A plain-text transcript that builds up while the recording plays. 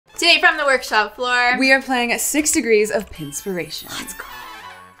Today from the workshop floor, we are playing 6 Degrees of Pinspiration. Let's go.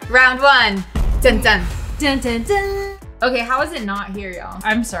 Round 1. Dun dun. Dun dun dun. Okay, how is it not here, y'all?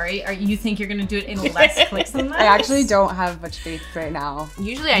 I'm sorry. You think you're gonna do it in less clicks than that? I actually don't have much faith right now.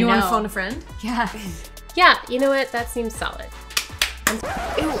 Usually I know. You want to phone a friend? Yeah. Yeah, you know what? That seems solid.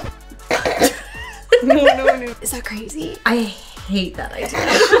 Ew. No. Is that crazy? I hate that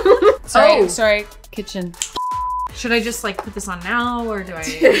idea. Sorry, kitchen. Should I just like put this on now or do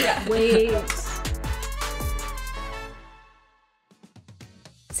I wait?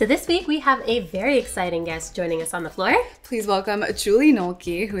 So this week we have a very exciting guest joining us on the floor. Please welcome Julie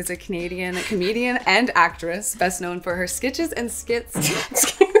Nolke, who is a Canadian comedian and actress, best known for her sketches and skits.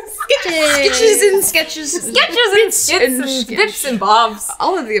 Bits and bobs.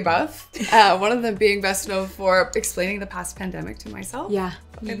 All of the above. One of them being best known for explaining the past pandemic to myself. Yeah.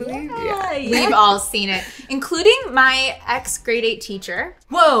 I believe. Yeah. We've all seen it, including my ex-grade 8 teacher.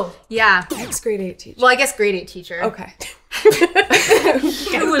 Whoa. Yeah. Ex-grade 8 teacher. Well, I guess grade 8 teacher. Okay.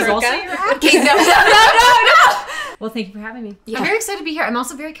 Who was also your ex? Okay, no. Well, thank you for having me. Yeah. I'm very excited to be here. I'm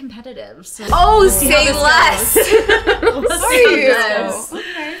also very competitive. So Oh, say less.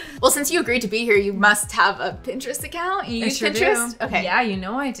 Okay. Well, since you agreed to be here, you must have a Pinterest account. You use Pinterest? Do. Okay. Yeah, you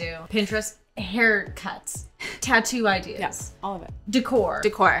know I do. Pinterest, haircuts, tattoo ideas. Yes, all of it. Decor.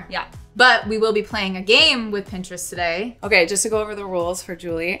 Decor. Yeah. But we will be playing a game with Pinterest today. Okay, just to go over the rules for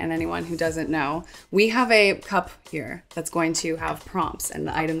Julie and anyone who doesn't know, we have a cup here that's going to have prompts and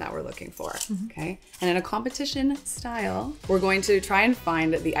the item that we're looking for, okay? And in a competition style, we're going to try and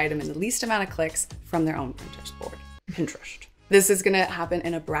find the item in the least amount of clicks from their own Pinterest board. Pinterest. This is gonna happen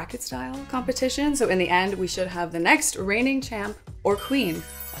in a bracket style competition, so in the end, we should have the next reigning champ or queen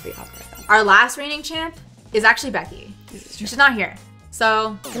of the opera. Our last reigning champ is actually Becky. She's not here.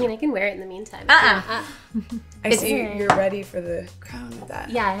 So, I mean, I can wear it in the meantime. Uh-uh. I see you're ready for the crown of that.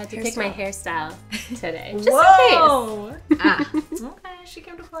 Yeah, I had to pick my hairstyle today. Just Whoa. in case. Okay, she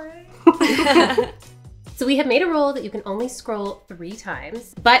came to play. So we have made a rule that you can only scroll 3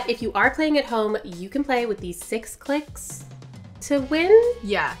 times. But if you are playing at home, you can play with these 6 clicks to win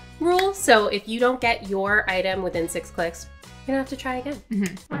yeah. rule. So if you don't get your item within 6 clicks, you're gonna have to try again.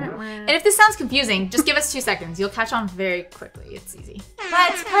 And if this sounds confusing, just give us 2 seconds. You'll catch on very quickly. It's easy.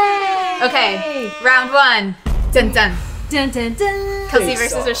 Let's play! Okay, round 1. Dun dun. Dun dun dun. Kelsey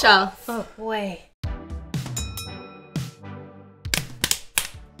versus Rochelle. Oh boy.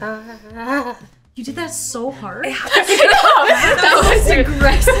 You did that so hard. That was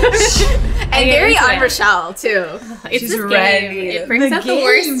aggressive. And very into on it. Rochelle, too. It's She's this ready. game. It brings out the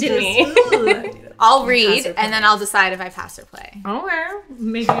worst in me. I'll read, and then I'll decide if I pass or play. Okay,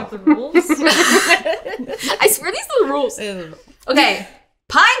 making up the rules. I swear these are the rules. Okay,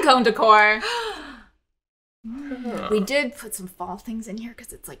 pinecone decor. We did put some fall things in here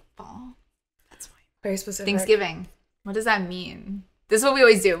because it's like fall. That's why. Very specific. Thanksgiving. What does that mean? This is what we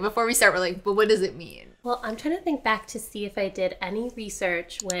always do. Before we start, we're like, but what does it mean? Well, I'm trying to think back to see if I did any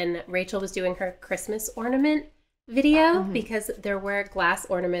research when Rachel was doing her Christmas ornament video, because there were glass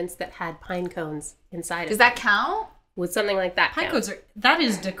ornaments that had pine cones inside Does of that count? Would something like that Pine count? cones that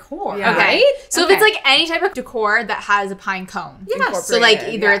is decor. Yeah. Okay. So Okay. if it's like any type of decor that has a pine cone. Yes. So like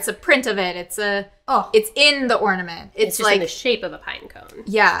Incorporated, either yeah. it's a print of it, it's in the ornament. It's It's just in the like, shape of a pine cone.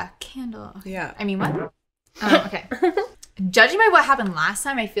 yeah, candle. Yeah. I mean, what? Oh, okay. Judging by what happened last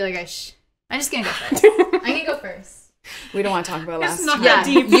time, I feel like I'm just gonna go first. I'm gonna go first. We don't want to talk about last not time. Yeah, that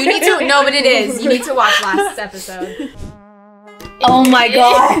deep. you need to. No, but it is. You need to watch last episode. Oh my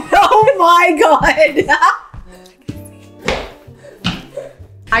god. Oh my god.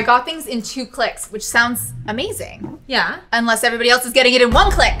 I got things in 2 clicks, which sounds amazing. Yeah. Unless everybody else is getting it in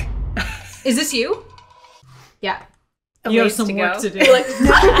 1 click. Is this you? Yeah. You have ways some to work go. to do.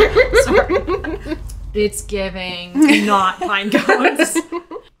 Sorry. It's giving not pine cones.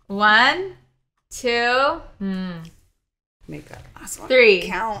 1, 2, Make that last one 3.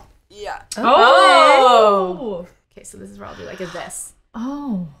 count. Yeah. Oh. Okay, so this is where I'll do like a this.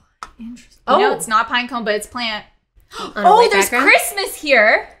 Oh. Interesting. Oh, no, it's not pine cone, but it's plant. On a Oh, white there's background? Christmas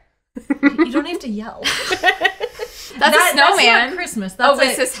here. You don't have to yell. That's a That's snowman. not Christmas. Oh,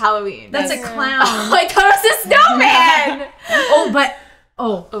 That's this is Halloween. that's a Oh, clown. I thought it was a snowman.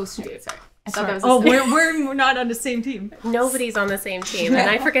 Oh, shoot. Sorry. I thought that was a Oh, snowman. we're not on the same team. Nobody's on the same team, and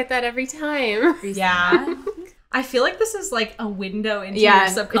I forget that every time. Yeah. I feel like this is like a window into Yeah, your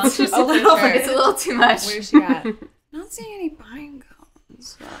subconscious it's- a little sure. bit. It's a little too much. Where's she at? Not seeing any pine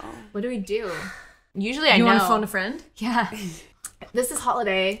cones. So. What do we do? Usually I You know. want to phone a friend? Yeah. This is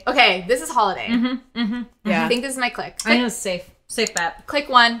holiday. Okay, this is holiday. Yeah. I think this is my click. I know it's safe. Safe bet. Click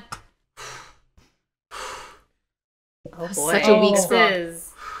 1. Oh boy. Such a weak This scroll.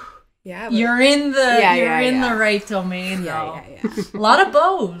 is Yeah. You're in the Yeah. the right domain though. Yeah. A lot of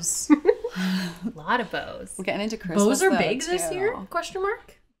bows. A lot of bows. We're getting into Christmas. Bows are though, big this too. year? Question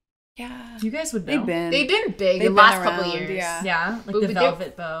mark. Yeah. You guys would know. They've been big They've the last been couple around, years. yeah. Yeah, like But the they-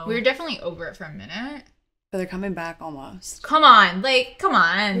 velvet bow. We were definitely over it for a minute. But they're coming back almost. Come on, like, come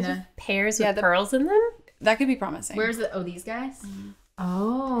on. Pairs with Yeah, the- pearls in them? That could be promising. Where's the, these guys?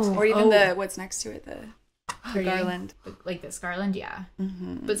 Oh. Or even the what's next to it, the Pretty. garland. Like this garland, yeah.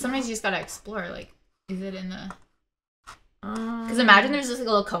 But sometimes you just gotta explore, like, is it in the... Because imagine there's just like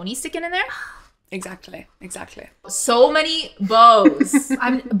a little coney sticking in there. Exactly. So many bows.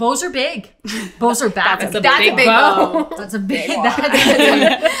 bows are big. Bows are bad. That's a That's big a big bow. bow. That's a big.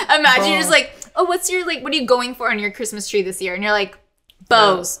 Imagine you're just like, oh, what's your, like, what are you going for on your Christmas tree this year? And you're like,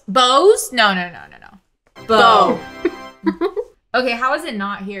 bows. Bows? No. Bow. Okay, how is it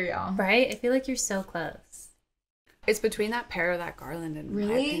not here, y'all? Right? I feel like you're so close. It's between that pear or that garland, in my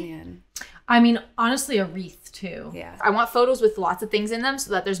Really? opinion. I mean, honestly, a wreath too. Yeah. I want photos with lots of things in them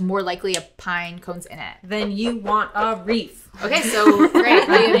so that there's more likely a pine cones in it. Then you want a wreath. Okay, so great.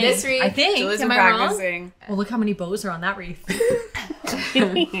 We have this wreath. I think. Julie's Am been I wrong? practicing. Well, look how many bows are on that wreath.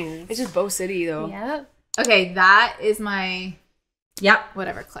 It's just Bow City though. Yep. Okay, that is my Yep.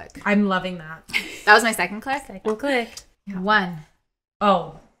 whatever click. I'm loving that. That was my second click. Second click. 1,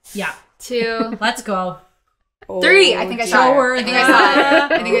 Oh, yeah. 2, Let's go. 3. I think I saw dear. it. I think I saw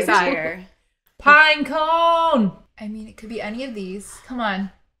it. I think I saw it. Dear. Pine cone. I mean, it could be any of these. Come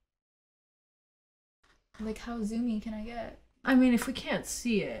on. Like, how zoomy can I get? I mean, if we can't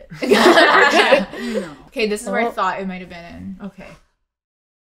see it. Okay, this is where I thought it might have been in. Okay.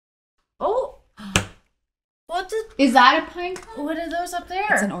 Oh. Is that a pine cone? What are those up there?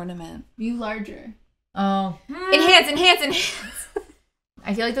 It's an ornament. You larger. Oh. Enhance.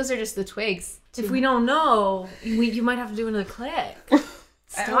 I feel like those are just the twigs. If we don't know, you might have to do another click.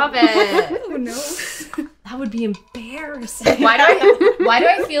 Stop it. Oh no. That would be embarrassing. Why do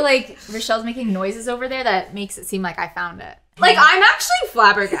I feel like Rochelle's making noises over there that makes it seem like I found it? Like, I'm actually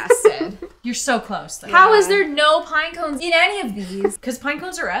flabbergasted. You're so close, though. How is there no pine cones in any of these? Because pine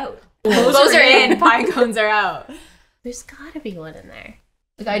cones are out. Those are in, pine cones are out. There's gotta be one in there.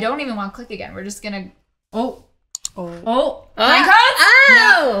 Like, I don't even want to click again. We're just gonna... Oh. Oh. Pine cones?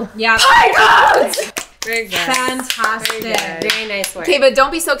 Oh! Yeah. Pine cones! Very good. Fantastic. Very nice work. Okay, but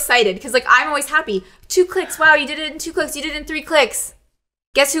don't be so excited, because, like, I'm always happy. 2 clicks. Wow, you did it in 2 clicks. You did it in 3 clicks.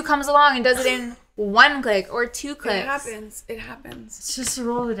 Guess who comes along and does it in 1 click or 2 clicks? It happens. It's just a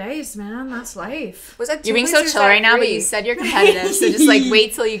roll of the dice, man. That's life. Was that You're being so chill right now, but you said you're competitive, so just, like,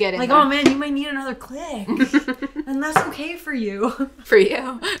 wait till you get in Like, there. oh man, you might need another click. And that's okay for you. For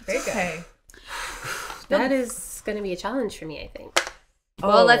you. Very good. Okay. That is gonna be a challenge for me, I think.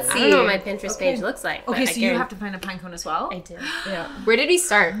 Well, let's I see. don't know what my Pinterest page looks like. but Okay, I so you guarantee- have to find a pine cone as well? I do. Yeah. Where did we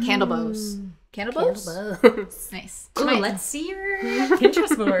start? Candle bows. Candle bows? Bows. Nice. Ooh, let's see your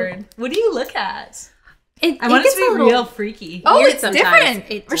Pinterest board. What do you look at? I want it gets to be a little real freaky. Oh, weird it's sometimes.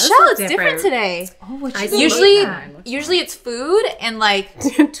 different. It does Rochelle, look it's different today. Oh, what I you do look Usually, at? usually it's food and like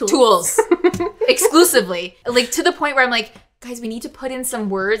tools exclusively. Like to the point where I'm like, guys, we need to put in some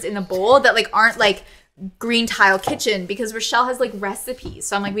words in the bowl that like aren't like green tile kitchen because Rochelle has like recipes.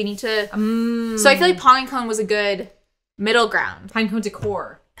 So I'm like, we need to. So I feel like pine cone was a good middle ground. Pine cone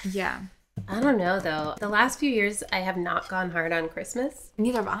decor. Yeah. I don't know though. The last few years, I have not gone hard on Christmas.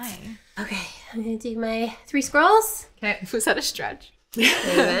 Neither have I. Okay, I'm gonna do my 3 scrolls. Okay. Was that a stretch?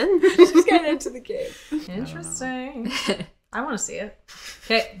 Amen. She's getting into the game. Interesting. I want to see it.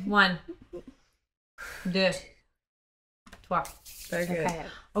 Okay, 1, 2, 3. Very good. Okay.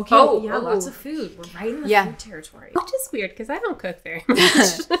 Okay, Oh, yeah, oh. lots of food. We're right in the Yeah. food territory. Which is weird because I don't cook very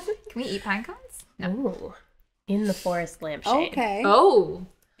much. Can we eat pine cones? Ooh. In the forest lampshade. Okay. Oh,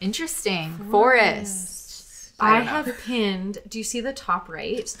 interesting. Forest. I have pinned, do you see the top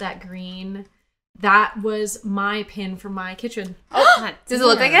right? That green? That was my pin for my kitchen. God Does it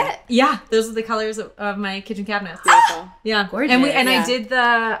look like damn. it? Yeah, those are the colors of my kitchen cabinets. Beautiful. Yeah, Gorgeous. And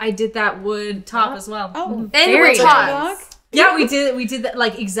Yeah. I did that wood top as well. Oh, And Very wood nice. top. Yeah, we did that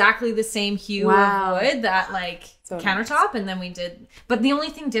like exactly the same hue Wow. of wood, that like So countertop, and then we did. But the only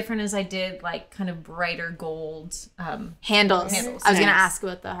thing different is I did like kind of brighter gold. Handles. Handles. I was gonna Nice. ask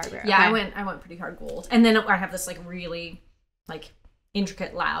about the hardware. Yeah, Okay. I went pretty hard gold, and then I have this like really like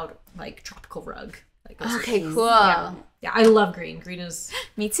intricate, loud like tropical rug. Like goes with Okay, these. cool. Yeah, I love green. Green is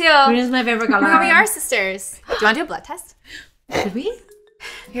Me too. my favorite color. Oh, we are sisters. Do you want to do a blood test? Should we?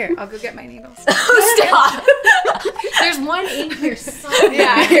 Here, I'll go get my needles. Stop. There's one in here somewhere.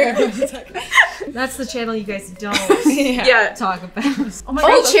 Yeah, here. That's the channel you guys don't Yeah. talk about. Oh my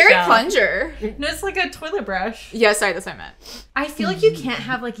Oh, god. cherry Shell. plunger. No, it's like a toilet brush. Yeah, sorry, that's what I meant. I feel like you can't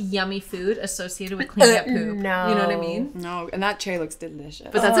have like yummy food associated with cleaning up poop. No. You know what I mean? No, and that cherry looks delicious.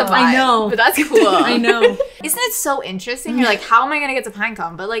 But that's a vibe. I know. But that's cool. I know. Isn't it so interesting? You're like, how am I going to get to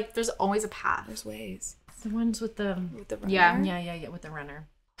pinecone? But like, there's always a path. There's ways. The ones with the Yeah. yeah, with the runner.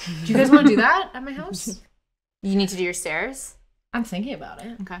 Do you guys want to do that at my house? You need to do your stairs. I'm thinking about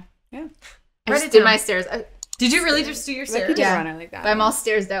it. Okay. Yeah. I Write just it did down. my stairs. Did you really just do your I stairs? could just Yeah. run it like that. But I'm all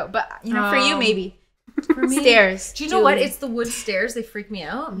stairs out. But, you know, for you, maybe. For me, Stairs. Do you know what? It's the wood stairs. They freak me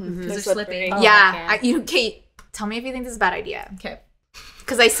out because They're they're slippery. slippy. Oh, Yeah. okay. Kate, tell me if you think this is a bad idea. Okay.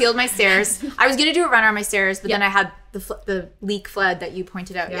 Because I sealed my stairs. I was going to do a runner on my stairs, but then I had the leak flood that you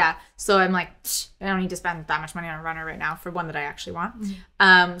pointed out. Yeah. So I'm like, Psh, I don't need to spend that much money on a runner right now for one that I actually want.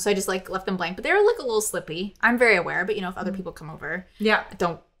 So I just like left them blank, but they were like a little slippy. I'm very aware, but you know, if other people come over, Yeah. I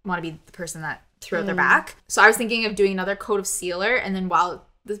don't want to be the person that threw out their back. So I was thinking of doing another coat of sealer, and then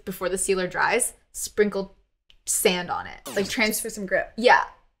before the sealer dries, sprinkle sand on it, like just for some grip. Yeah.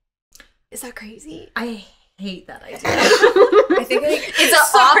 Is that crazy? I hate that idea. I think like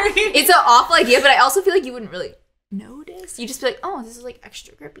It's an awful idea, but I also feel like you wouldn't really notice. You just be like, oh, this is like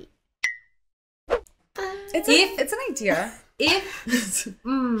extra grippy. it's an idea. If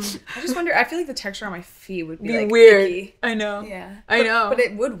I just wonder. I feel like the texture on my feet would be like weird. icky. I know. Yeah, I know. but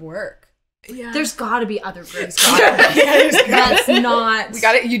it would work. Yeah. there's got to be other grips. That's That's not We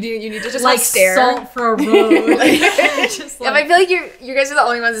got it. You need to just like stare. salt for a road. Just Yeah, but I feel like you guys are the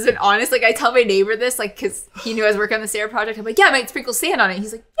only ones that's been honest. Like I tell my neighbor this, like, because he knew I was working on the stair project. I'm like, yeah, I might sprinkle sand on it.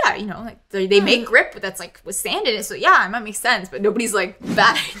 He's like, yeah, you know, like they make grip, but that's like with sand in it. So yeah, it might make sense. But nobody's like,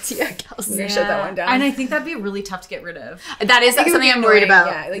 bad idea, Kelsey. We're gonna shut that one down. And I think that'd be really tough to get rid of. That is I think it would something be I'm worried annoying.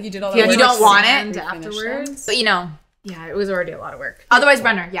 about. Yeah, like you did all that. Yeah, work you don't want it And to finish afterwards. But you know, yeah, it was already a lot of work. Otherwise,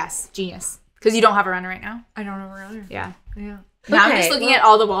 runner, yes, genius. Because you don't have a runner right now. I don't know where other. Yeah. Yeah. Now I'm Okay, just looking at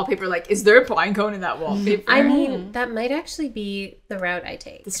all the wallpaper. Like, is there a pine cone in that wallpaper? I mean, that might actually be the route I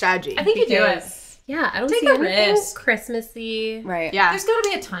take. the strategy. I think you do it. Because, yeah, I don't Take see a anything risk. Christmassy. Right. Yeah. There's got to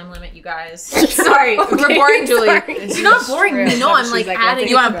be a time limit, you guys. Sorry, we're boring, Julie. You're not boring me. No, I'm like adding.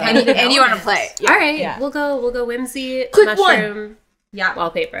 You want to to and you want to play. All right, Yeah. we'll go whimsy Click mushroom Yeah.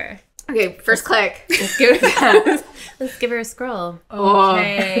 wallpaper. Okay, first click. Let's give it. Let's give her a scroll.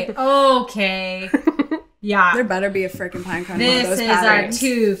 Okay. Okay. Yeah. There better be a freaking pine cone. in one of This those is patterns. our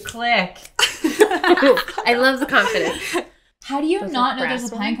 2-click. I love the confidence. How do you Those not are know there's a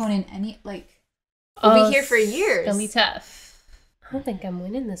brass pine ones? cone in any, like, we'll be here for years. It's gonna be tough. I don't think I'm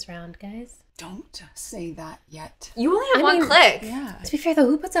winning this round, guys. Don't say that yet. You only have I one mean- click. Yeah. To be fair, though,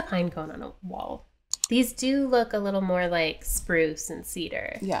 who puts a pine cone on a wall? These do look a little more like spruce and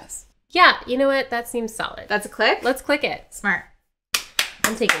cedar. Yes. Yeah, you know what? That seems solid. That's a click? Let's click it. Smart.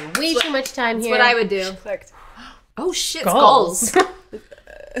 I'm taking way too much time That's here. what I would do. Clicked. Oh, shit, Skulls. skulls.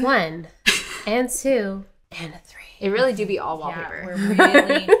 1 and 2 and a 3. It really do be all Yeah, wallpaper. we're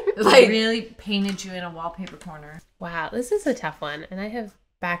really, Like- really painted you in a wallpaper corner. Wow, this is a tough one, and I have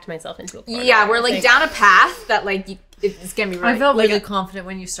backed myself into a corner. Yeah, we're I like think. down a path that like it's gonna be right. I felt like, really confident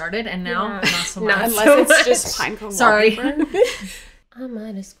when you started, and now Yeah. not so Not much. Unless so it's much. just pine cone Sorry. wallpaper. I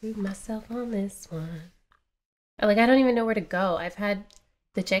might have screwed myself on this one. Like, I don't even know where to go. I've had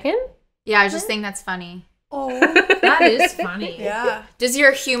the chicken. yeah, I was just saying that's funny. Oh. That is funny. Yeah. Does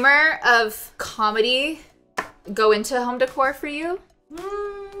your humor of comedy go into home decor for you?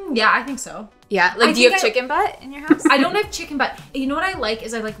 Yeah, I think so. Yeah, like I do you think have chicken butt in your house? I don't have chicken, but you know what I like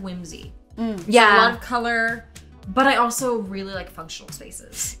is I like whimsy. A lot Yeah, of color, but I also really like functional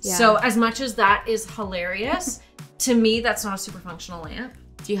spaces. Yeah. So as much as that is hilarious, to me that's not a super functional lamp.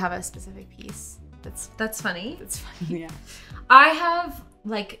 do you have a specific piece That's funny. that's funny? Yeah. I have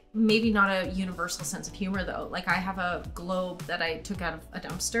like maybe not a universal sense of humor though. Like I have a globe that I took out of a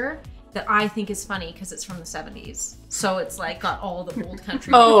dumpster that I think is funny because it's from the 70s. So it's like got all the old country.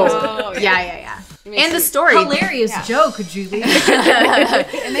 music. Oh, yeah. makes And the you- story. Hilarious joke, Julie.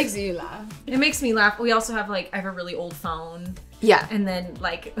 It makes you laugh. It makes me laugh. We also have like I have a really old phone. Yeah. And then,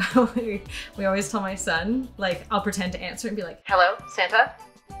 like, we always tell my son, like, I'll pretend to answer and be like, Hello, Santa?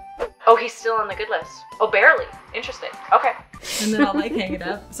 Oh, he's still on the good list. Oh, barely. Interesting. Okay. and then I'll, like, hang it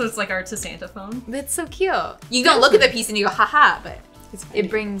up. So it's like our to Santa phone. That's so cute. You don't look at the piece and you go, haha, but it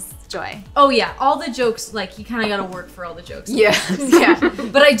brings joy. Oh, yeah. All the jokes, like, you kind of got to work for all the jokes. Yeah. Yeah.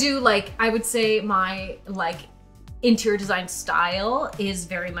 But I do, like, I would say my, like, interior design style is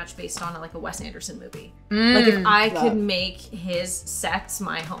very much based on like a Wes Anderson movie. Like if I could make his sets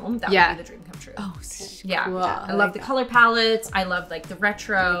my home, that would be the dream come true. Oh, yeah. cool. I love the color palettes. I love like the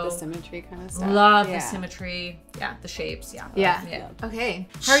retro. Like the symmetry kind of stuff. Love the symmetry. Yeah, the shapes. Yeah. Yeah. Okay.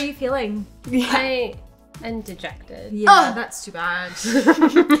 How are you feeling? I'm dejected. Yeah, that's too bad.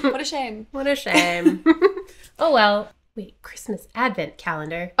 What a shame. What a shame. Oh well. Wait, Christmas Advent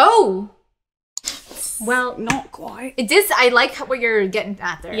calendar. Oh. Well, Not quite. It did. I like what you're getting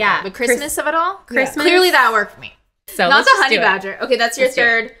at there. Yeah. The Christmas of it all. Christmas. Clearly that worked for me. So Not let's the just honey do it. badger. Okay, that's your Let's do it.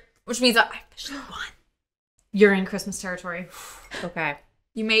 third, which means I officially won. You're in Christmas territory. Okay.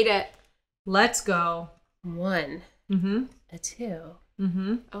 You made it. Let's go. 1, Mm-hmm. a 2,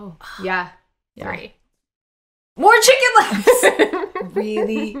 Mm-hmm. Oh, yeah. 3. More chicken legs.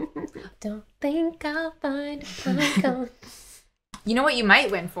 Really? Don't think I'll find a pinecone. You know what you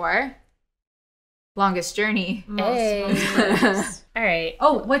might win for? Longest journey. Hey. All right.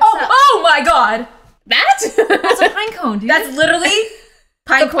 Oh, what's Oh, that? oh my God. That's a pine cone, dude. That's literally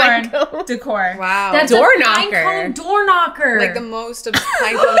pinecone pinecone. decor. Wow. That's door a pine knocker. cone door knocker. like the most of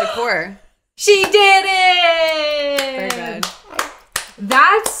pinecone decor. She did it. Very good.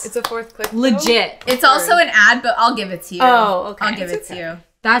 That's It's a fourth click. though? legit. It's also an ad, but I'll give it to you. Oh, okay. I'll give it It's to okay. you.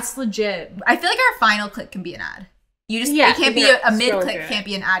 That's legit. I feel like our final click can be an ad. You just Yeah, it can't be you're a mid scrolling click through it. can't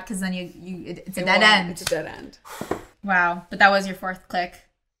be an ad because then it's a It dead won't. end. It's a dead end. Wow, but that was your fourth click.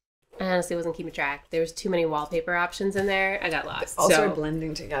 I honestly wasn't keeping track. There was too many wallpaper options in there. I got lost. Also so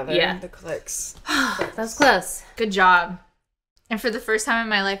blending together. Yeah. The clicks. that was close. Good job. And for the first time in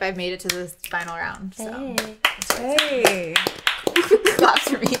my life, I've made it to the final round. So Hey. Hey. claps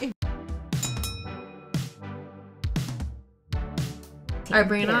for me. All right,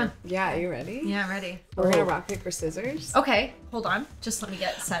 bring it on. Yeah, are you ready? Yeah, ready. We're gonna rock, paper, scissors. Okay, hold on. Just let me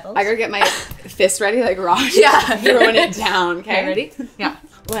get settled. I gotta get my fist ready like Rosh. Yeah. Throwing it down, okay? Okay, ready? Yeah.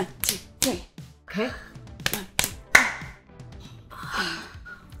 1, 2, 3. Okay.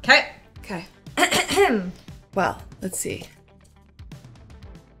 Okay. Okay. Well, let's see.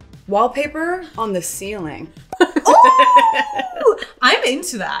 Wallpaper on the ceiling. I'm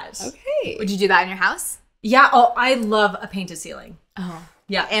into that. Okay. Would you do that in your house? Yeah. Oh, I love a painted ceiling. Oh,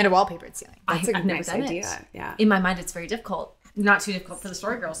 Yeah. and a wallpapered ceiling. That's a I've never nice done idea. it. Yeah. In my mind, it's very difficult. Not too difficult for the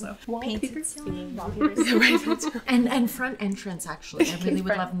story girls though. Painted ceiling. And front entrance actually. I really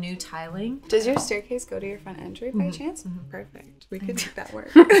would love new tiling. Does your staircase go to your front entry by chance? Perfect. We could make that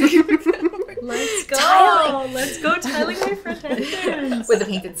work. Let's go. Let's go tiling my front entrance. With a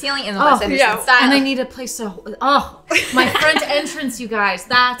painted ceiling in the Wes Anderson yeah. style. And I need a place to. Oh, my front entrance, you guys.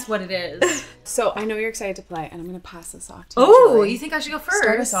 That's what it is. So I know you're excited to play, and I'm gonna pass this off to you. Oh, Julie. you think I should go first?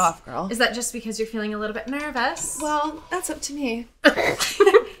 Start us off, girl. Is that just because you're feeling a little bit nervous? Well, that's up to me. well,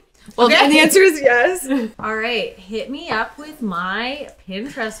 Okay. And the answer is yes. All right, hit me up with my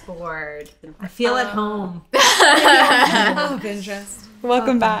Pinterest board. I feel at home. Oh, Pinterest.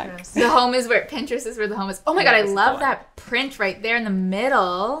 Welcome back. Pinterest. the home is where Pinterest is where the home is. Oh my God, I love that print right there in the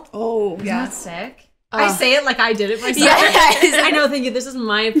middle. Oh, yeah. That's sick. I say it like I did it myself. Yes. I know, thank you. This is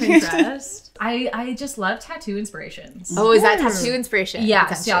my Pinterest. I just love tattoo inspirations. Oh, is that tattoo inspiration? Yeah,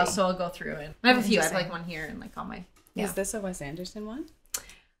 potentially? so I'll go through it. I have a few. I have like one here and like on my. Is this a Wes Anderson one?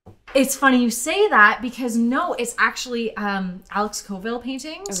 It's funny you say that because no, it's actually Alex Coville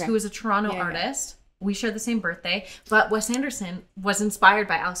paintings, Okay. who is a Toronto artist. We share the same birthday, but Wes Anderson was inspired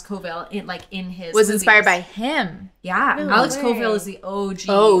by Alex Coville in his Was inspired by movies. him. Yeah, No Alex way. Coville is the OG.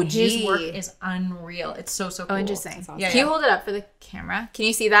 OG. His work is unreal. It's so cool. Oh, interesting. awesome. Yeah, Can you yeah. hold it up for the camera? Can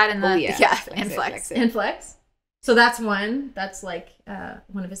you see that in the? Oh, yeah. and flex. Flex it. And flex. So that's one. That's like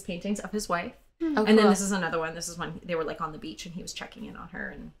one of his paintings of his wife. Oh, And then cool. this is another one. This is when they were like on the beach and he was checking in on her,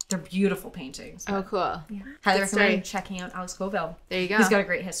 and they're beautiful paintings. Oh, cool. Highly Good recommend story. checking out Alex Coville. There you go. He's got a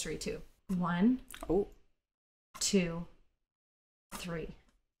great history too. 1, Oh. 2, 3.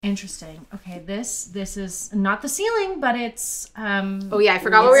 Interesting. Okay, this is not the ceiling, but it's Oh yeah, I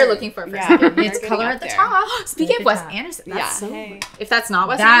forgot what we were looking for. Yeah. a second. it's getting color up at the there. top. Speaking of Look Wes at that. Anderson, Yeah. that's so. Hey. If that's not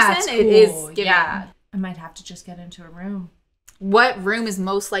Wes That's Anderson, it is cool. giving. Yeah. I might have to just get into a room. What room is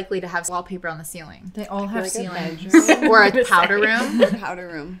most likely to have wallpaper on the ceiling? They all have Like a ceilings. bedroom. Or a powder room? Powder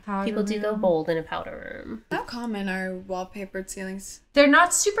room. People do go bold in a powder room. How common are wallpapered ceilings? They're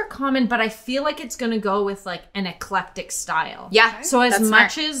not super common, but I feel like it's gonna go with like an eclectic style. Yeah. So as That's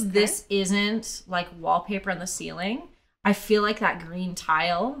much smart. as this isn't like wallpaper on the ceiling, I feel like that green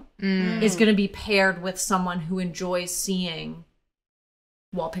tile is gonna be paired with someone who enjoys seeing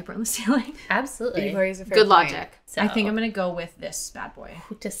wallpaper on the ceiling. Absolutely. Before he's a fair Good point. logic. So, I think I'm gonna go with this bad boy.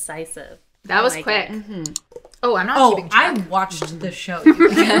 decisive. That was I like quick. it. Oh, I'm not Oh, keeping track. I watched the show. You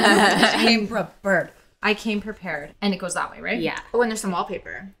guys. Came from a bird. I came prepared. And it goes that way, right? Yeah. Oh, and there's some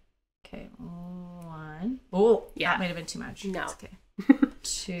wallpaper. Okay. 1. Oh, yeah. That might have been too much. No. It's okay.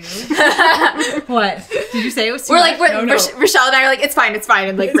 2. What? Did you say it was too We're much? like, Rochelle and I are like, it's fine.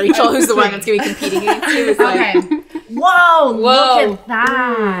 And like Rachel, who's the one that's gonna be competing against you, is like, Okay. Whoa, look at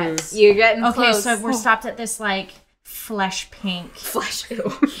that. you're getting Okay, close. so we're stopped at this like flesh pink. Flesh.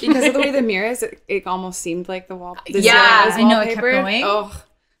 Because of the way the mirror is, it almost seemed like the wall. Yeah, I know, it kept going. Oh,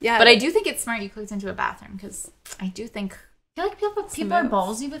 yeah. But I do think it's smart you clicked into a bathroom because I do think I feel like people are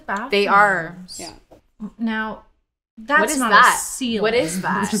ballsy with bathrooms. they are. Yeah. Now, that's What is not that? a ceiling. What is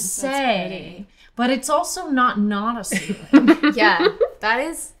that? per se, but it's also not a ceiling. Yeah, that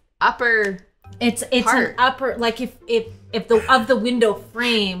is upper. It's Part. an upper, like if the of the window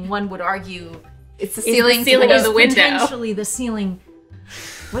frame, one would argue It's the ceiling. ceiling to of the window. potentially the ceiling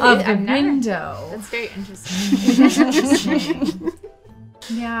What of is- the I've never- window. That's very interesting. Interesting.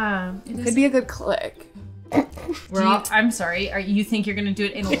 Yeah, it Could be a good click. I'm sorry. You think you're gonna do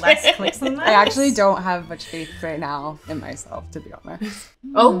it in less clicks than that? I actually don't have much faith right now in myself, to be honest.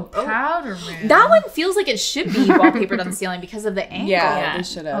 Oh, powder room. that one feels like it should be wallpapered on the ceiling because of the angle. Yeah, they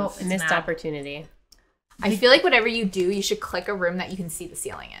should have. Oh, Missed snap. opportunity. I feel like whatever you do, you should click a room that you can see the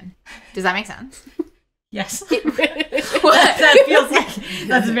ceiling in. Does that make sense? Yes. What? That feels like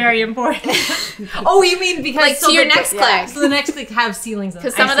that's very important. Oh, you mean because Like to your next click. So the next click have ceilings in it.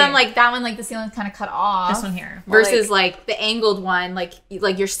 Because some I of them, see. like that one, like the ceiling's kind of cut off. This one here. Versus like the angled one, like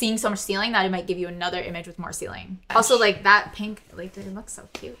you're seeing so much ceiling that it might give you another image with more ceiling. Also, like that pink, like it looks so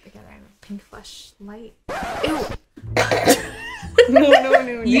cute together. Pink flesh light. Ew.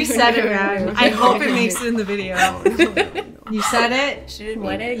 No. You said it, man. I hope it makes it in the video. You said it.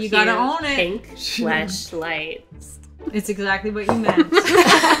 What a You gotta cute own it. Pink flashlight. It's exactly what you meant.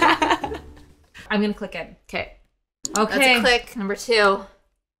 I'm gonna click it. Okay. Okay. That's a click. Number 2.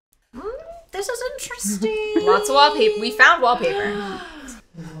 This is interesting. Lots of wallpaper. We found wallpaper.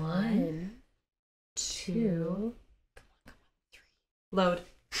 1, 2. Load.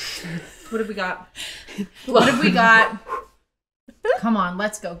 What have we got? What have we got? Come on,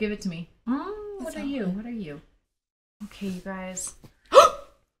 let's go. Give it to me. What are you? What are you? Okay, you guys.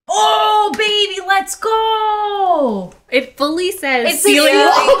 Oh, baby, let's go! It fully says It's ceiling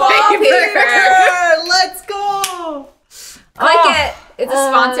wallpaper. Let's go! Click it. It's a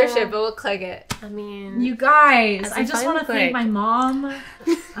sponsorship, but we'll click it. I mean, You guys, That's a I just fun want to click. thank my mom.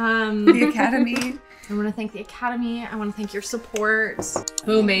 The Academy. I want to thank the Academy. I want to thank your support.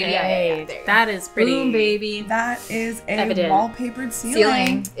 Boom, baby. hey, there. that is pretty. Boom, baby. That is a Evident. wallpapered ceiling.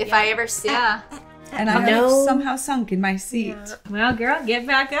 Ceiling. If I ever see. Yeah. And I have No. somehow sunk in my seat. Well, girl, get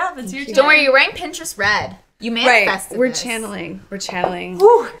back up. It's your turn. Don't worry, you're wearing Pinterest red. You manifested We're this. channeling. We're channeling.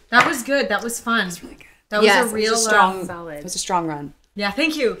 That was good. That was fun. Really good. That Yes, was a real strong. Solid. It was a strong run. Yeah,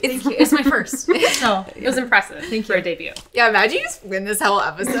 thank you. Thank you. It's my first. So, It was impressive for a debut. Yeah, imagine you just win this whole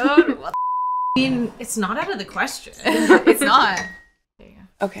episode. What I mean, it's not out of the question. It's not. There you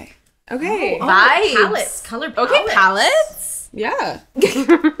go. Okay. Okay. Vibes. Palettes. Color palettes. Okay, palettes. Yeah.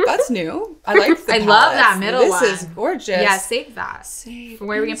 That's new. I like the I love that palettes. middle This one. is gorgeous. Yeah, save that. Save For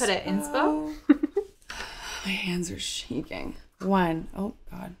where are we gonna put it? Inspo? My hands are shaking. 1. Oh,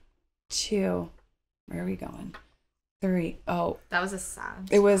 God. 2. Where are we going? 3. Oh, That was a sad.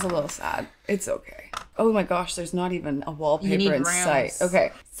 it was a little sad. It's okay. Oh my gosh, there's not even a You wallpaper need in rooms. sight.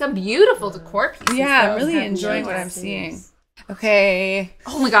 Okay. Some beautiful decor pieces. Yeah, though. I'm really enjoying what I'm seeing. Okay.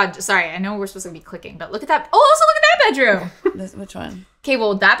 Oh my god, sorry. I know we're supposed to be clicking, but look at that. Oh, also look at that bedroom. Which one? Okay,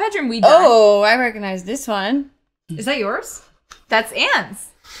 well, that bedroom we done. Oh, I recognize this one. Is that yours? That's Anne's.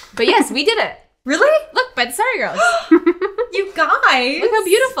 But yes, we did it. Really? Look, by the Sorry Girls. You guys. Look how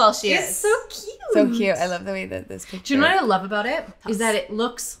beautiful she It's is. so cute. So cute. I love the way that this picture. Do you know what I love about it? Is that it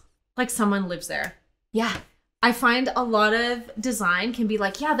looks like someone lives there. Yeah. I find a lot of design can be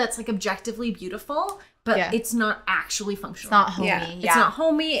like, yeah, that's like objectively beautiful, but Yeah. it's not actually functional. It's not homey. Yeah. Yeah. It's not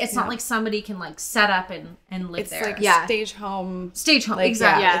homey. It's not like somebody can like set up and live It's there. like Yeah. stage home. Stage home. Like,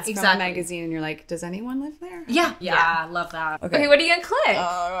 Exactly. Yeah, it's from a exactly. magazine, and you're like, does anyone live there? Yeah. Yeah. Love that. Okay, what are you gonna click?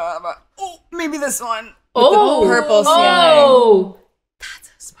 Oh, maybe this one. Oh, the purple ceiling. Oh, that's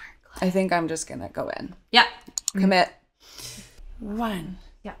a smart click. I think I'm just gonna go in. Yeah. Commit. 1.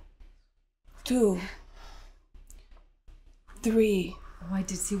 Yeah. 2. 3. Oh, I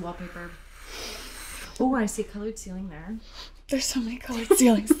did see wallpaper. Oh, I see colored ceiling there. There's so many colored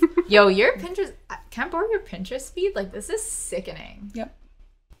ceilings. Yo, your Pinterest. Can I borrow your Pinterest feed? Like, this is sickening. Yep.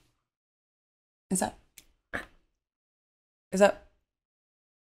 Is that?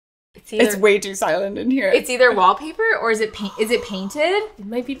 It's way too silent in here. It's either wallpaper or is it painted? It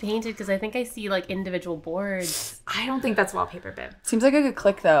might be painted because I think I see like individual boards. I don't think that's wallpaper, babe. Seems like a good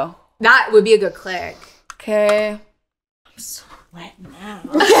click though. That would be a good click. Okay. I'm so wet now.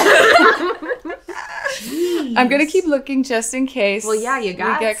 I'm gonna keep looking just in case. Well, yeah, you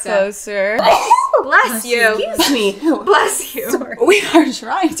got we get stuff. closer. Bless you. Excuse me. Bless you. Sorry. We are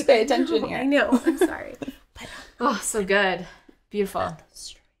trying to pay attention I here. know. I'm sorry. Oh, so good. Beautiful.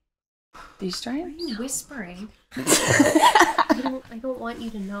 These stripes? Whispering. I don't want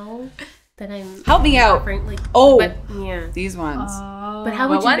you to know that I'm Help me out. offering, like. Oh, But yeah. these ones. But how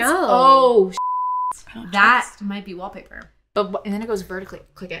would you know? Oh, That might be wallpaper. and then it goes vertically.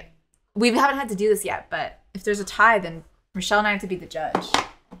 Click it. We haven't had to do this yet, but if there's a tie, then Michelle and I have to be the judge.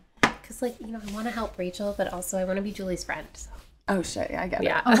 Because, like, I want to help Rachel, but also I want to be Julie's friend. So. Oh shit, yeah, I get it.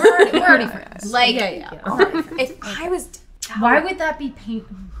 Yeah. Oh, we're already friends. Like, yeah. if I was, Why would that be paint?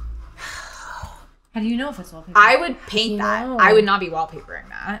 How do you know if it's wallpaper? I would paint that. know. I would not be wallpapering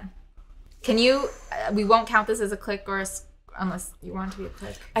that. Can you? We won't count this as a click or unless you want it to be a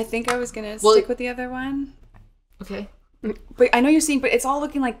click. I think I was gonna stick with the other one. Okay. But I know you're seeing, but it's all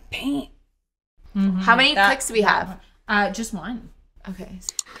looking like paint. How many clicks do we have? Just one. Okay.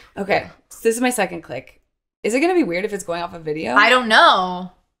 Okay, so this is my second click. Is it gonna be weird if it's going off a video? I don't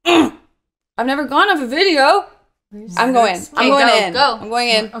know. I've never gone off a video. I'm going. I'm going go, in. go. I'm going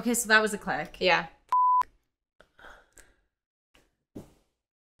in. Okay, so that was a click. Yeah.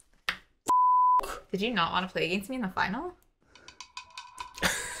 Did you not want to play against me in the final?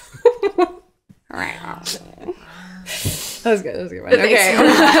 That was good. That was a good one. Thanks. Okay.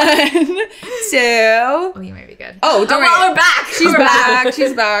 1, 2. Oh, you might be good. Oh, don't well, worry. we're back. She's back.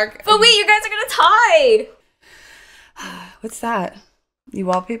 She's back. But wait, you guys are gonna tie. What's that? You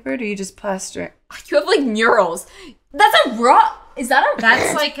wallpapered or you just plaster? You have like murals. That's a rug. Is that a?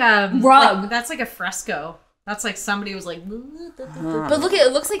 That's like a Rug. that's like a fresco. That's like somebody was like. But look,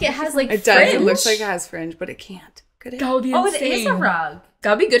 it looks like it has like It does. fringe. It looks like it has fringe, but it can't. Could it? That would be Oh, it insane. is a rug.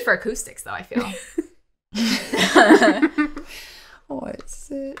 That'd be good for acoustics, though. I feel. What's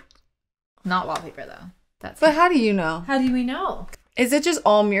it? Not wallpaper though. That's. But how do you know? How do we know? Is it just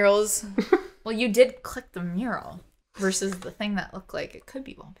all murals? Well, you did click the mural versus the thing that looked like it could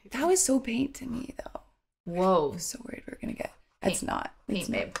be wallpaper. That was so paint to me, though. I Whoa. was so worried we were gonna get. It's not. It's Paint,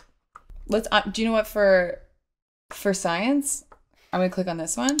 not. babe. Let's. Do you know what? For science, I'm gonna click on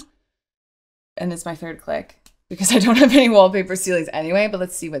this one, and it's my third click because I don't have any wallpaper ceilings anyway. But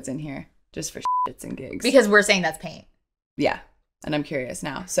let's see what's in here, just for shits and gigs. Because we're saying that's paint. Yeah, and I'm curious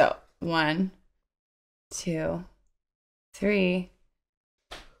now. So 1, 2, 3.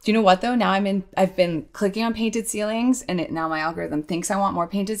 Do you know what though? Now I've been clicking on painted ceilings, and now my algorithm thinks I want more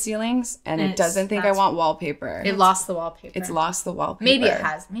painted ceilings, and it doesn't think I want wallpaper. It lost the wallpaper. It's lost the wallpaper. Maybe it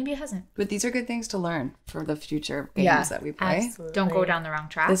has. Maybe it hasn't. But these are good things to learn for the future games that we play. Absolutely. Don't go down the wrong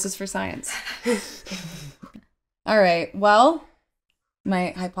track. This is for science. All right. Well, my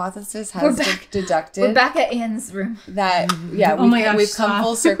hypothesis has deducted We're back at Anne's room. that Oh my gosh, we've come stop.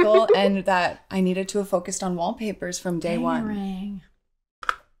 full circle, and that I needed to have focused on wallpapers from day one. Rang.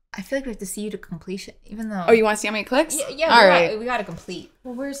 I feel like we have to see you to completion, even though. Oh, you want to see how many clicks? Yeah. All right. We got to complete.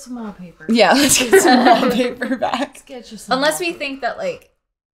 Well, where's some wallpaper? Yeah, let's get some wallpaper back. Get you some. Unless we think that like,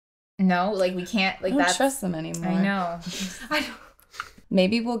 no, like we can't like I don't that's. trust them anymore. I know. I don't.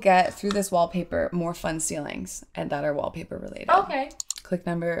 Maybe we'll get through this wallpaper more fun ceilings and that are wallpaper related. Okay. Click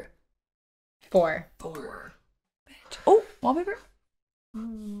number 4. 4. Oh, wallpaper.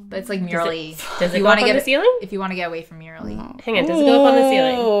 But it's like murally. Does it you go want up to on get the ceiling? if you want to get away from murally. Hang on, does it go up on the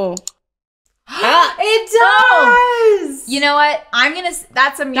ceiling? Oh. It does. You know what? I'm gonna.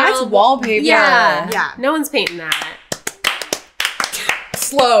 That's a mural. That's wallpaper. Yeah. Yeah. No one's painting that.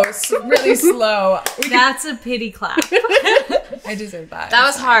 Slow. Really slow. That's a pity clap. I deserve that. That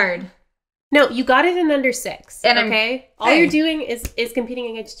was hard. No, you got it in under 6. And I'm- okay? All Hey. you're doing is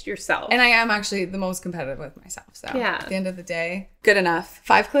competing against yourself. And I am actually the most competitive with myself. So Yeah. at the end of the day, good enough.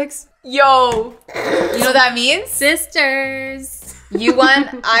 5 clicks. Yo. You know what that means? Sisters. You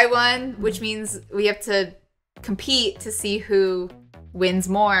won. I won. Which means we have to compete to see who wins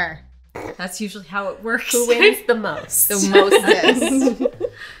more. That's usually how it works. Who wins the most? The mostest.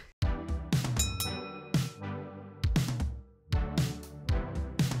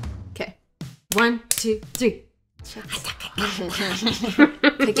 Okay. 1, 2, 3.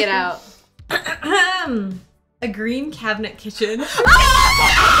 Pick it out. A green cabinet kitchen.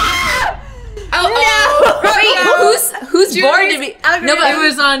 Oh, who's board did we? No, but it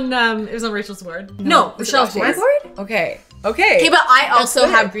was on Rachel's board. No, Michelle's board. Okay. Okay, but I also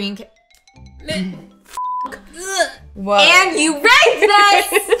have green. Whoa. And you ranked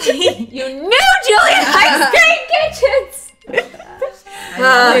this. You knew Julian likes green kitchens.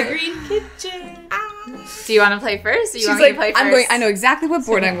 The green kitchen. Do you want to play first? Or you She's want me like, to play first? I'm going. I know exactly what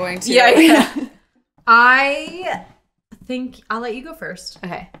board I'm going to. Yeah. I think I'll let you go first.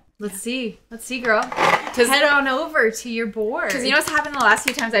 Okay. Let's see, girl. Head on over to your board. Because you know what's happened the last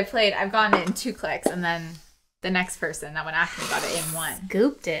few times I played? I've gotten it in 2 clicks, and then the next person that went after me got it in 1.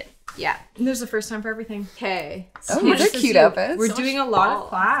 Scooped it. Yeah. There's a first time for everything. Okay. Oh, these are cute outfits. We're doing a lot of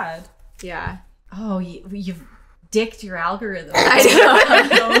plaid. Yeah. Oh, you've dicked your algorithm. I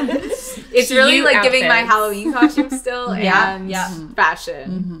know. It's really Cute like giving my outfits. Halloween costume still Yeah, and yeah.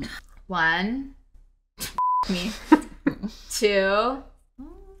 fashion. 1. Me. 2.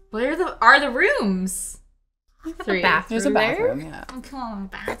 What are the rooms? 3. There's a bathroom, yeah. Oh, come on,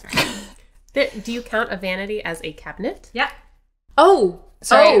 bathroom. Do you count a vanity as a cabinet? Yeah. Oh.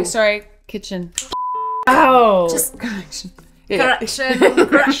 Sorry, kitchen. Oh. Just Correction.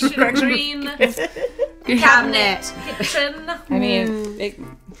 Green. cabinet. Kitchen. I mean,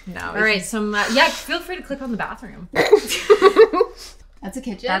 No. All right. Feel free to click on the bathroom. That's a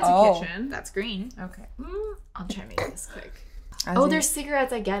kitchen. That's Oh. a kitchen. That's green. Okay. I'll try to make this quick. Oh, there's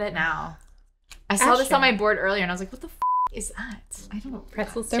cigarettes. I get it now. I saw this Ashtray. on my board earlier, and I was like, "What the is that?" I don't.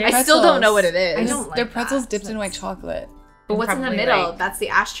 Pretzels. They're Jay? I still don't know what it is. I don't like they're pretzels that. dipped in white chocolate. But what's in the probably middle? right. That's the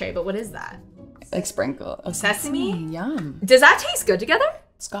ashtray. But what is that? Like sprinkle. Of Sesame? Yum. Does that taste good together?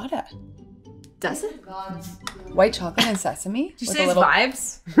 It's gotta. Does it? White chocolate and sesame. Did you with say a it's little,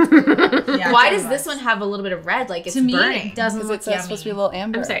 vibes? Yeah. Why it's does this one have a little bit of red? Like it's To me, burning. it doesn't because look it's yummy. supposed to be a little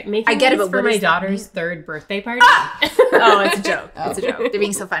amber. I'm sorry. Making I get it, these but for what my does that daughter's 3rd birthday party. Oh, it's a joke. It's a joke. They're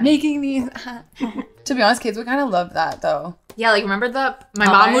being so funny. Making these. To be honest, kids would kind of love that though. Yeah, like remember my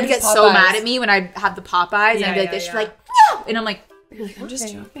mom would get so Popeyes. mad at me when I have the Popeyes and I'd be like, yeah, this. She'd be yeah. like, no! And I'm like, I'm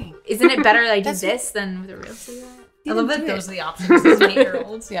just joking. isn't it better that I do this than with a real cigarette? I love that those are the options as an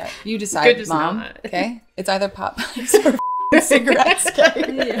 8-year-old. Yeah, you decide, Good to know mom. that. Okay, it's either Popeyes or cigarettes.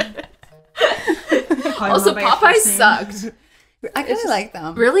 Also, Popeyes sucked. I kind of like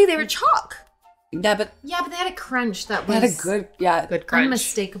them. Really? They were chalk. Yeah, but Yeah, but they had a crunch that they was had a good, Good crunch.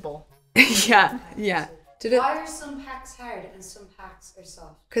 unmistakable. yeah. Did it? Why are some packs hard and some packs are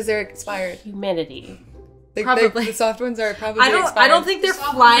soft? Because they're expired. Humidity. Probably. The soft ones are probably I expired. don't think they're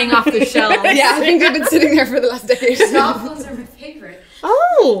flying off the shelves. Yeah, I think they've been sitting there for the last decade. Soft ones are my favorite.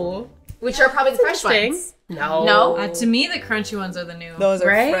 Oh. Which are probably the fresh Interesting. ones. No. No? To me, the crunchy ones are the new. Those are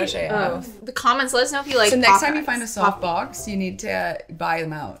Right? fresh AF. The comments, let us know if you like So next time you Popeyes. find a soft box, you need to buy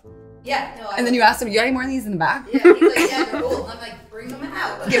them out. Yeah, no. And then you ask them, you got any more of these in the back? Yeah, he's like, yeah, they're old. I'm like, bring them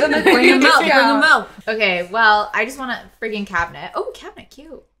out. Give them a Bring them out. discount. Bring them out. Okay, well, I just want a friggin' cabinet. Oh, cabinet,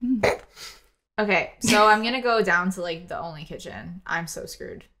 cute. Okay, so I'm gonna go down to like the only kitchen. I'm so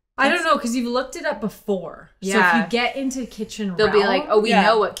screwed. I don't know because you've looked it up before. So if Yeah. you get into kitchen, They'll be like, "Oh, we Yeah.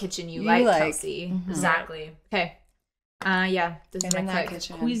 know what kitchen you like, like. Kelsey." exactly. Okay. Yeah, this is Get in my that click.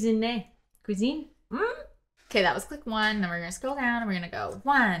 kitchen. Cuisine. Okay, that was click 1. Then we're gonna scroll down and we're gonna go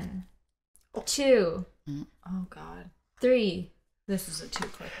 1, 2, Oh God, 3. this is a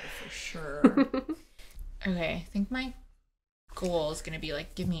 2-clicker for sure. Okay, I think my goal is gonna be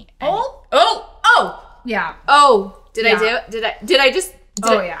like, give me. Oh! Yeah. Oh! Did I Yeah. do? Did I just? Did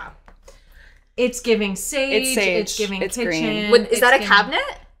I- Yeah. It's giving sage. It's sage. It's giving It's kitchen. green. Is that a giving- cabinet?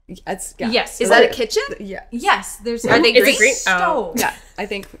 It's, yeah. Yes. Is that a kitchen? Yeah. Yes. There's. Are they Is it green? green? Stove. Yeah. I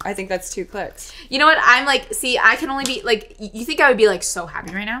think that's 2 clicks. You know what? I'm like, see, I can only be like, you think I would be like so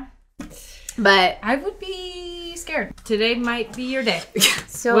happy right now? But I would be scared. Today might be your day.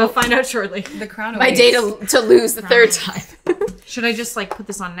 So We'll find out shortly. The crown my awaits. day to lose the third time. Should I just like put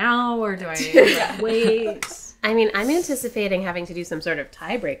this on now or do I wait? I mean, I'm anticipating having to do some sort of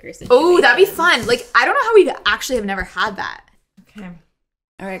tiebreaker situation. Oh, that'd be fun. Like, I don't know how we actually have never had that. Okay.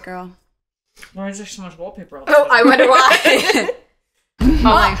 All right, girl. Why is there so much wallpaper all Oh, I wonder why.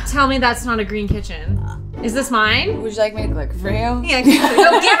 Oh, tell me that's not a green kitchen. Is this mine? Would you like me to click for you? Yeah. No, give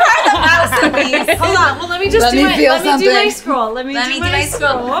her the mouse, please. Hold on. Well, let me just Let do me my, feel let me do my something. scroll. Let me Let do me do my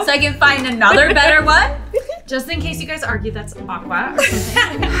scroll scroll. so I can find another better one. Just in case you guys argue that's aqua or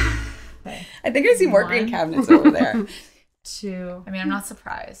something. I think I see more green cabinets over there. 2. I mean, I'm not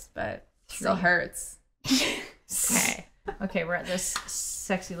surprised, but it still hurts. Okay. Okay, we're at this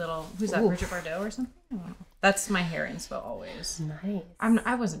sexy little. Who's that? Bridget Bardot or something? I don't know. That's my hair inspo always. Nice.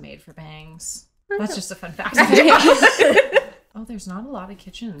 I wasn't made for bangs. That's just a fun fact. Oh, there's not a lot of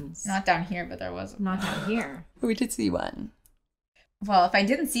kitchens. Not down here, but there was. Not down here. We did see one. Well, if I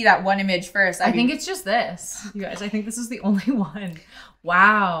didn't see that one image first, I think it's just this. You guys, I think this is the only one.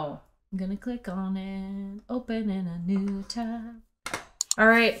 Wow. I'm gonna click on it. Open in a new tab. All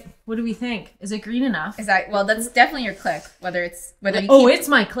right. What do we think? Is it green enough? Is that well? That's definitely your click. Whether you Oh, keep, it's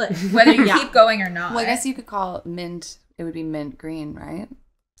my click. whether you Yeah. keep going or not. Well, I guess you could call it mint. It would be mint green, right?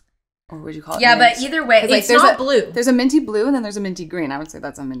 Or would you call it Yeah, mint? but either way, Like, It's there's not a- blue. There's a minty blue and then there's a minty green. I would say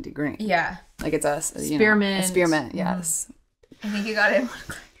that's a minty green. yeah. Like it's a Spearmint. A spearmint, yes. I think you got it.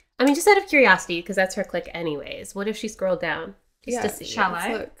 I mean, just out of curiosity, because that's her click anyways. What if she scrolled down just to see? Shall Let's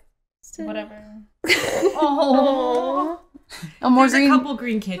I? look. Whatever. Oh, Oh, more there's green. a couple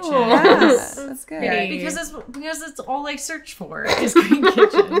green kitchens. Yes, that's good. Yeah. Because it's all I search for is green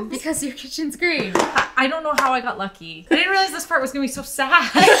kitchens. Because your kitchen's green. I don't know how I got lucky. I didn't realize this part was gonna be so sad.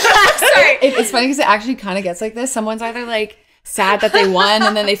 Sorry. It's funny because it actually kind of gets like this. Someone's either like sad that they won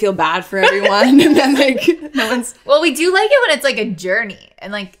and then they feel bad for everyone and then like no one's. Well, we do like it when it's like a journey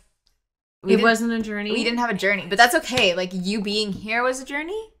and like It wasn't a journey. we didn't have a journey, but that's okay. Like you being here was a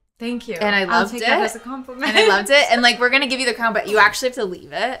journey. Thank you. And I I'll loved take it. that as a compliment. And I loved it. And like we're gonna give you the crown, but you actually have to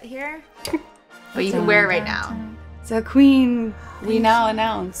leave it here. But you can wear it right now. So Queen, we now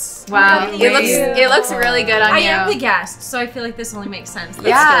announce. Wow. Thank It looks really good on I you. am the guest, so I feel like this only makes sense.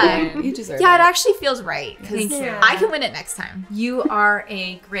 Yeah. You deserve Yeah, it it. actually feels right. Thank you. I can win it next time. You are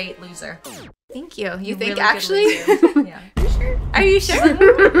a great loser. Thank you. You You're think really good actually? loser. Yeah. Are you sure?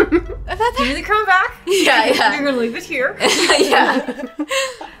 About Give me the crown back. Yeah, yeah. You're gonna leave it here. Yeah.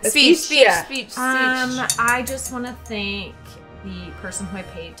 Speech. Yeah. I just want to thank the person who I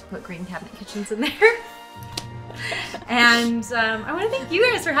paid to put green cabinet kitchens in there. And I want to thank you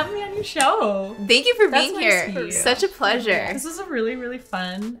guys for having me on your show. Thank you for That's being nice here. of you. Such a pleasure. This was a really, really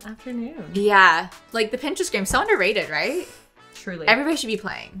fun afternoon. Yeah. Like the Pinterest game, so underrated, right? Truly. Everybody should be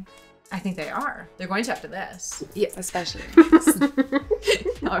playing. I think they are. They're going to after this. Yeah. Especially.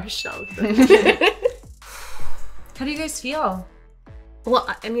 Our show. How do you guys feel? Well,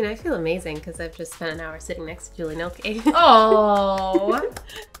 I mean, I feel amazing because I've just spent an hour sitting next to Julie Nolke. Oh.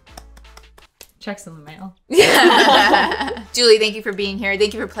 Checks in the mail. Julie, thank you for being here.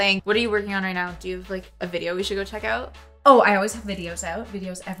 Thank you for playing. What are you working on right now? Do you have like a video we should go check out? Oh, I always have videos out.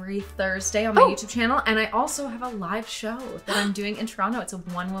 Videos every Thursday on my YouTube channel. And I also have a live show that I'm doing in Toronto. It's a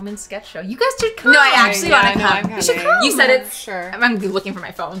one-woman sketch show. You guys should come. No, I actually want to no, I'm come. coming. You should come. You said it's... Sure. I'm looking for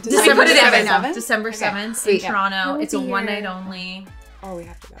my phone. December Put it in right now. 7th? December 7th in Sweet. Toronto. It's a dear. one night only. Oh, we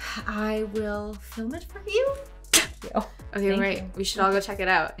have to go. I will film it for you. Okay, Thank right. you. We should all go check it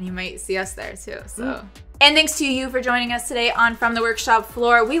out, and you might see us there too. So, and thanks to you for joining us today on From the Workshop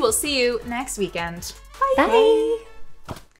Floor. We will see you next weekend. Bye. Bye.